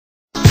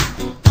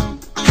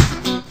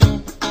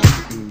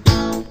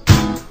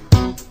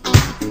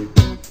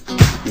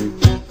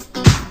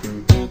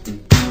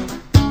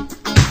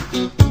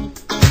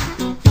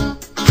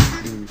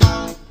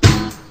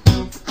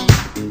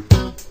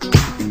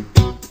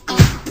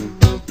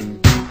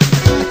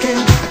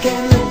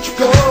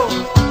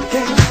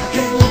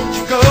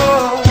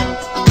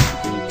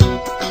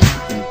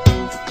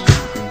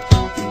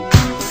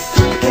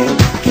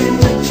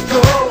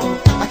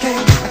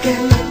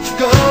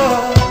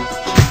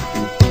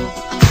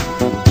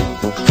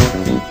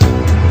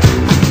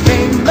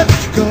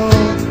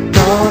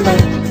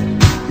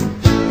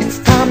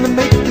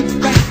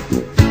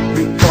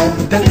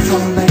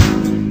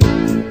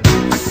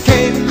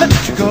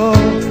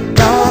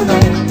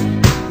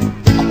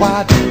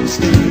why don't we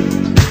stay?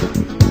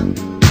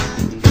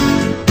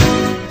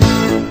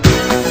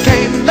 I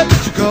can't let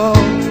you go,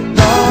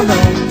 no, no.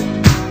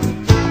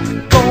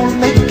 Gonna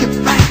make it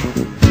right,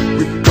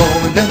 we're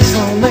gonna dance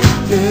all night,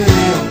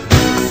 yeah.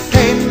 I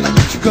can't let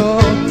you go,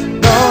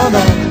 no,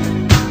 no.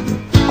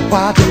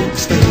 Why don't we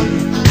stay?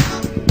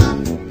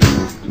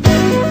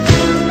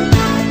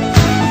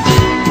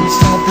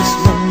 Inside this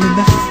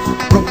loneliness,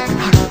 broken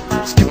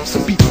heart skips a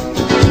beat.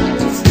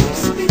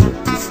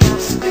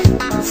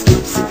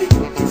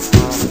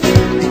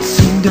 It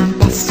seemed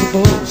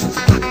impossible since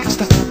the clock had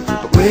stopped.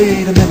 But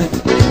wait a minute,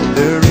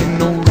 there ain't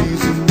no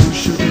reason you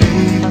should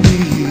leave me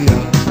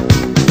here.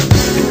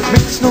 It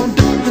makes no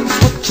difference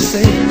what you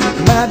say,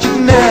 the magic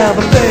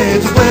never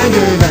fades away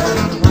now.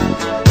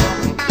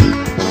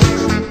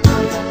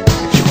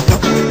 You're the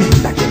only thing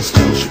that can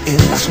spell you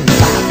in. As soon as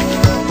I pick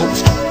you up,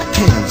 always don't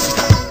pretend to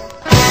stop.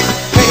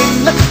 Can't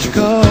let you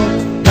go,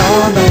 no,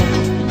 no.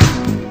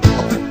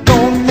 We're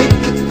gonna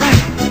make it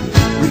right,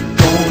 we're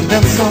gonna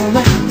dance all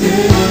night,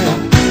 yeah.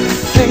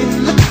 Can't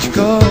let you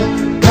go,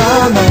 no,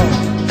 no.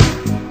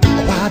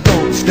 Why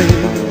don't we stay?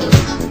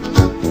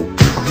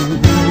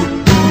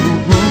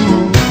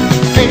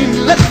 Can't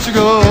let you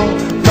go,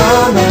 no,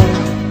 no.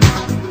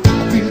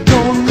 We're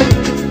gonna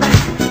make it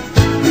right,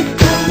 we're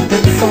gonna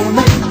dance all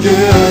night,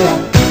 yeah.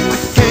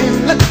 Can't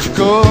let you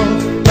go,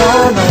 no,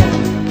 no.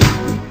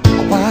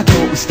 Why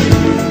don't we stay?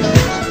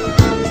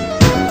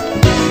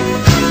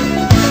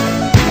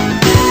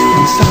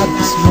 Inside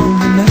this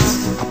loneliness,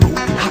 a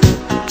broken heart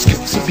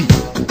skips a beat.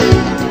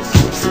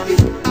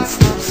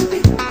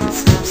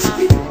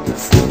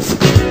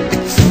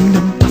 It seemed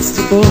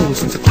impossible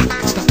since the clock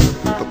had stopped.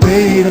 But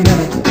wait a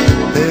minute,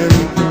 there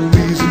ain't no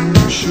reason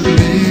you should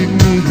leave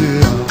me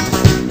here.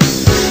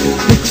 It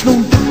makes no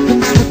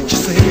difference what you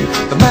say,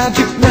 the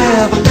magic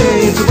never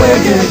fades away,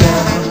 yeah.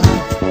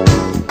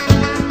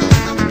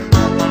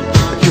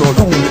 You're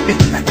the only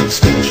thing that can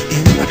spell you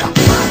in. I got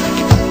mine, pick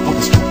it up,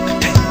 always don't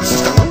pretend to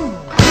stop.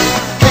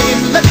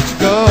 Can't let you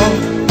go,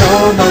 no,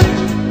 no.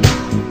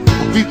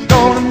 We're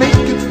gonna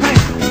make it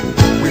right,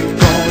 we're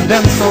gonna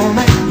dance all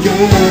night,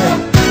 yeah.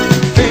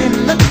 Can't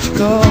let you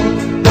go,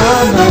 no,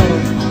 no.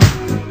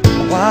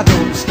 Why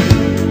don't we stay?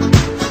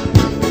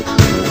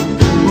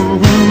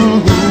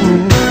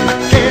 I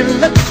can't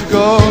let you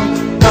go,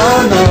 no,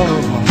 no.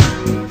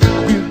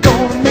 We're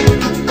gonna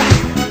make it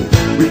right,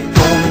 we're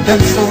gonna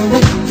dance all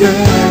night,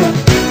 yeah.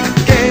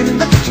 Can't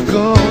let you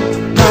go,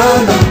 no,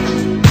 no.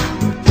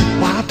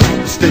 Why don't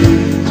we stay?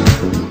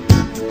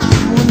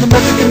 When the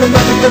magic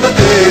never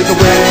fades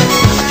away.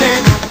 I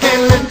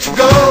can't let you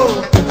go.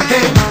 I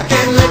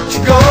can't let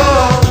you go.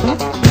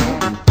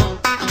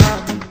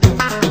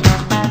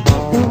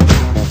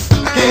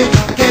 I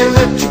can't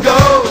let you go.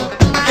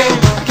 I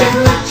can't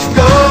let you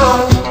go.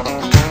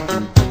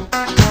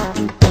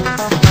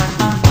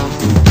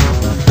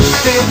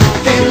 Can't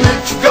let you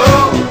go.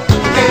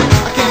 I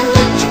can't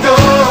let you go.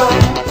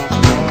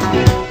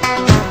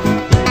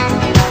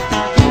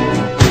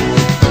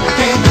 I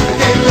can't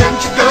let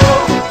you go.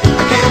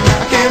 I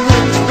can't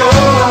let you go.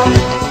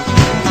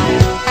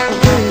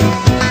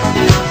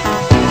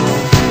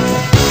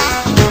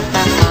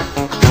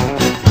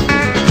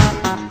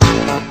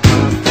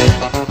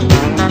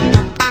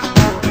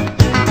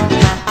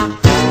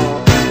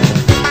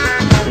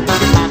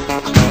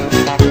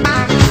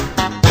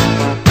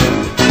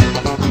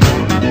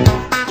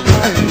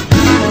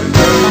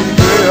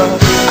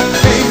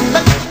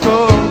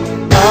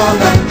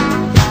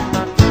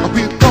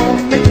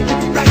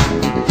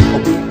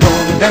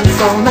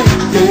 Dance all night,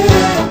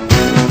 yeah.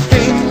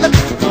 Can't let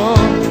you go,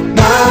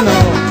 no, no.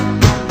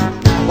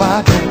 Why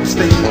don't we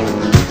stay?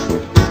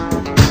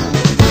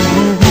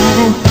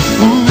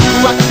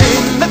 I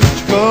can't let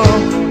you go,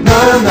 no,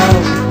 no.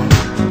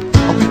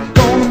 We're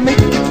gonna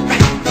make it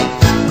right,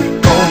 we're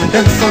gonna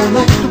dance all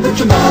night with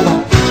your mama.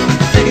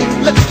 Can't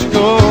let you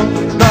go,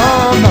 no,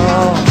 no.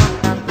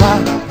 Why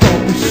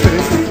don't we stay?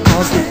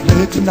 'Cause we're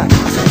late tonight,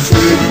 so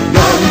stay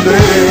young,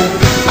 babe.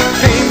 I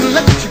can't